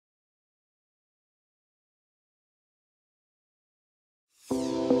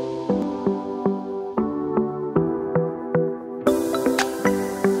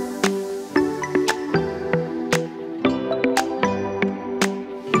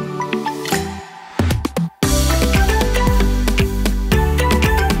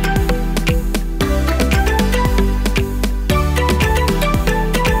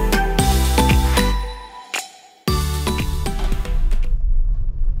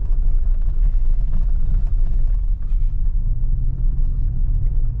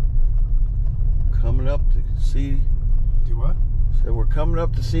coming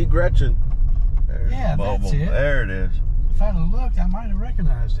up to see Gretchen. There's yeah, that's it. There it is. If I'd have looked, I might have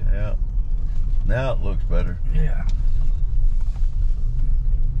recognized it. Yeah. Now it looks better. Yeah.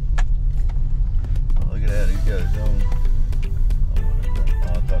 Oh, look at that. He's got his own. Oh, what is that?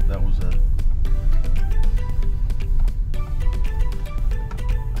 Oh, I thought that was a.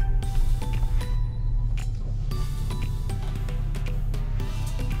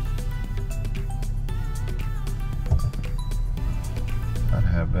 I'd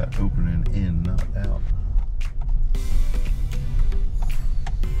have that opening in, not out.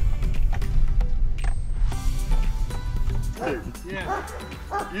 Yeah.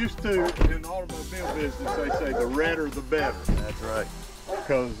 Used to, in the automobile business, they say the redder the better. That's right.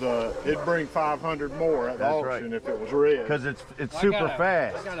 Because it'd bring 500 more at the That's auction right. if it was red. Because it's super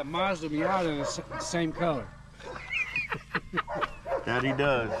fast. I got a Mazda Miata in the same color. That he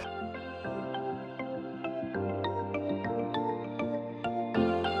does.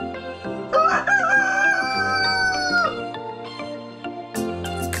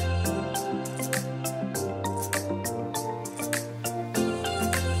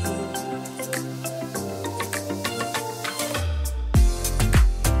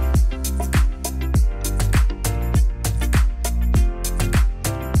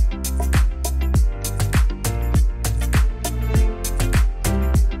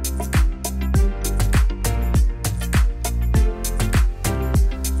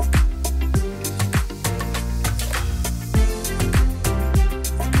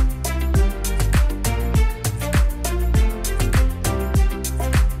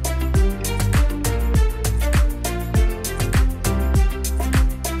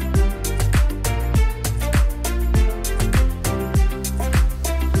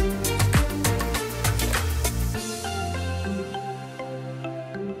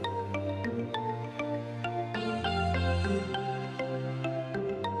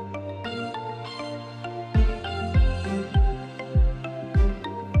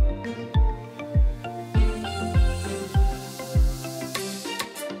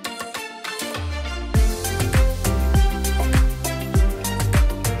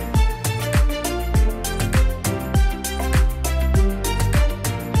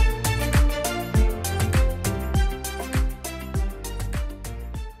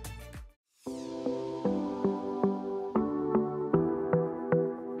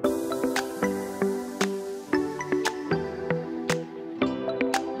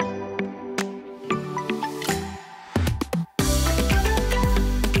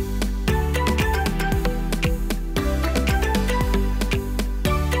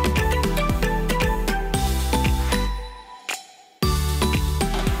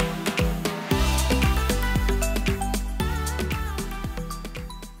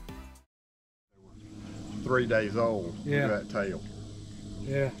 "3 days old." Yeah. With that tail.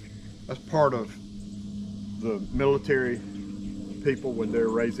 Yeah. That's part of the military people when they're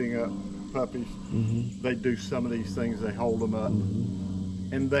raising up puppies. They do some of these things. They hold them up,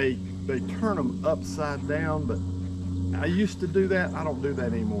 and they turn them upside down. But I used to do that. I don't do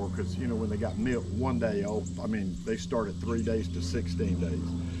that anymore because, you know, when they got milk 1 day old, I mean, they start at 3 days to 16 days,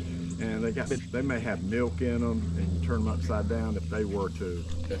 and they may have milk in them, and you turn them upside down. If they were to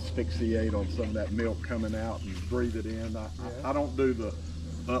asphyxiate on some of that milk coming out and breathe it in, I don't do the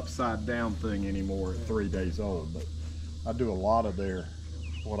upside down thing anymore at 3 days old, but I do a lot of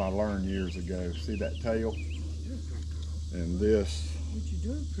what I learned years ago. See that tail? And this,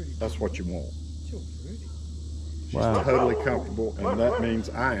 that's what you want. She's totally comfortable, and that means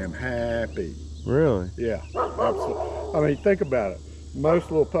I am happy. Really? Yeah, absolutely. I mean, think about it.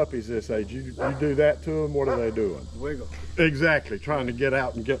 Most little puppies this age, you do that to them, what are they doing? Wiggle. Exactly, trying to get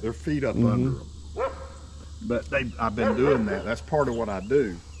out and get their feet up under them. But I've been doing that. That's part of what I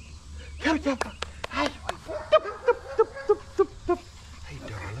do. Hey, darling,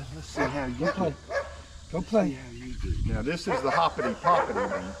 let's see how you play. Go play. How you do. Now, this is the hoppity poppity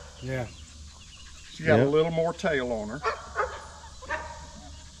one. Yeah. She got a little more tail on her.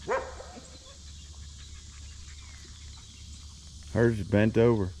 Hers is bent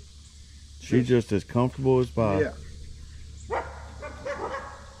over. She's just as comfortable as Bob. Yeah.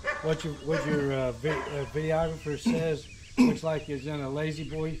 What your videographer says looks like he's in a lazy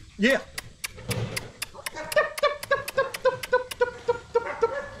boy. Yeah.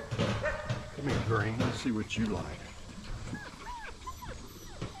 Come here, Green. Let's see what you like.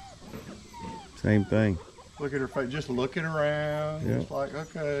 Same thing. Look at her face. Just looking around. Yep. It's like,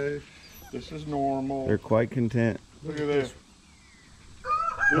 okay, this is normal. They're quite content. Look at this.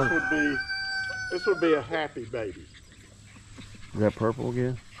 This would be a happy baby. Is that purple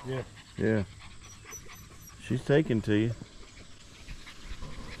again? Yeah. Yeah. She's taking to you.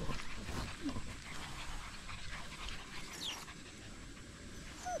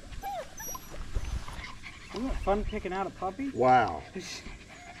 Isn't it fun picking out a puppy? Wow. It's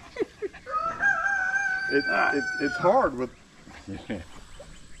hard with.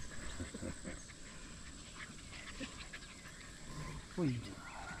 What are you doing?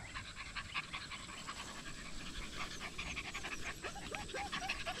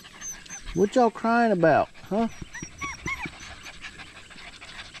 What y'all crying about, huh?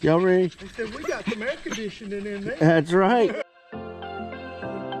 Y'all ready? He said we got some air conditioning in there. That's right.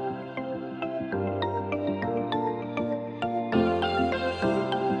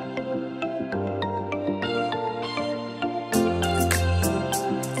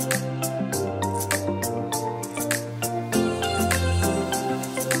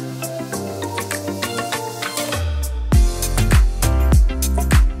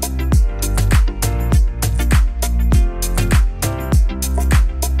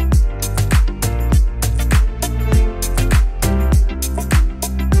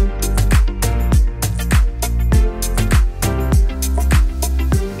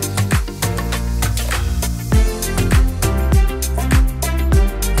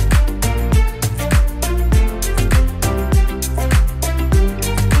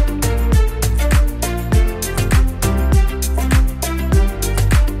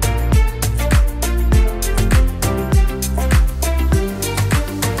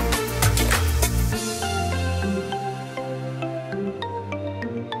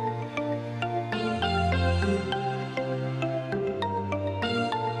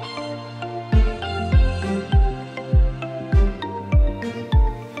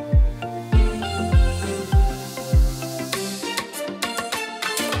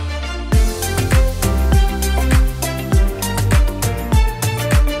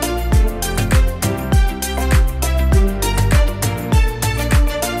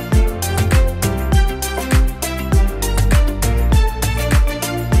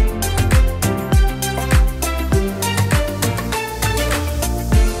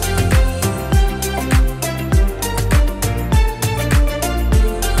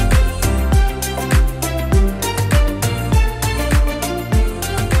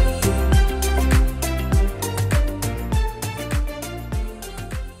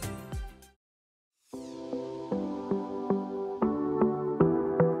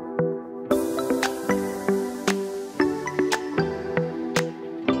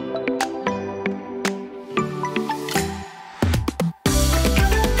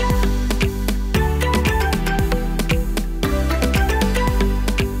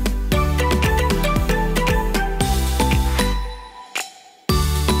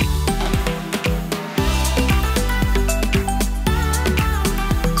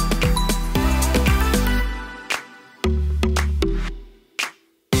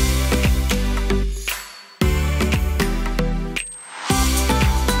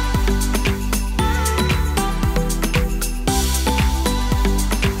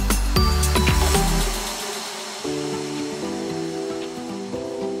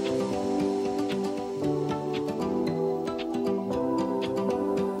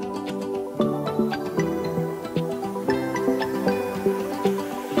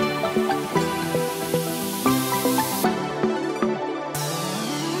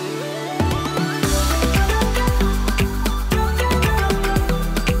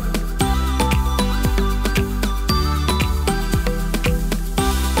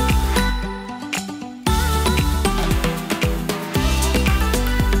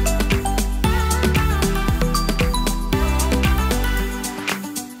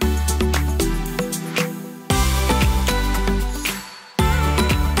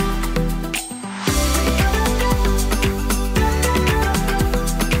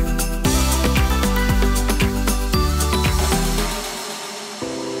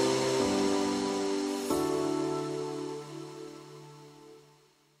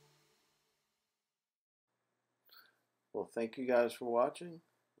 Well, thank you guys for watching.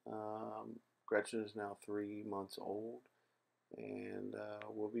 Gretchen is now 3 months old, and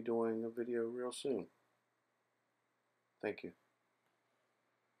we'll be doing a video real soon. Thank you.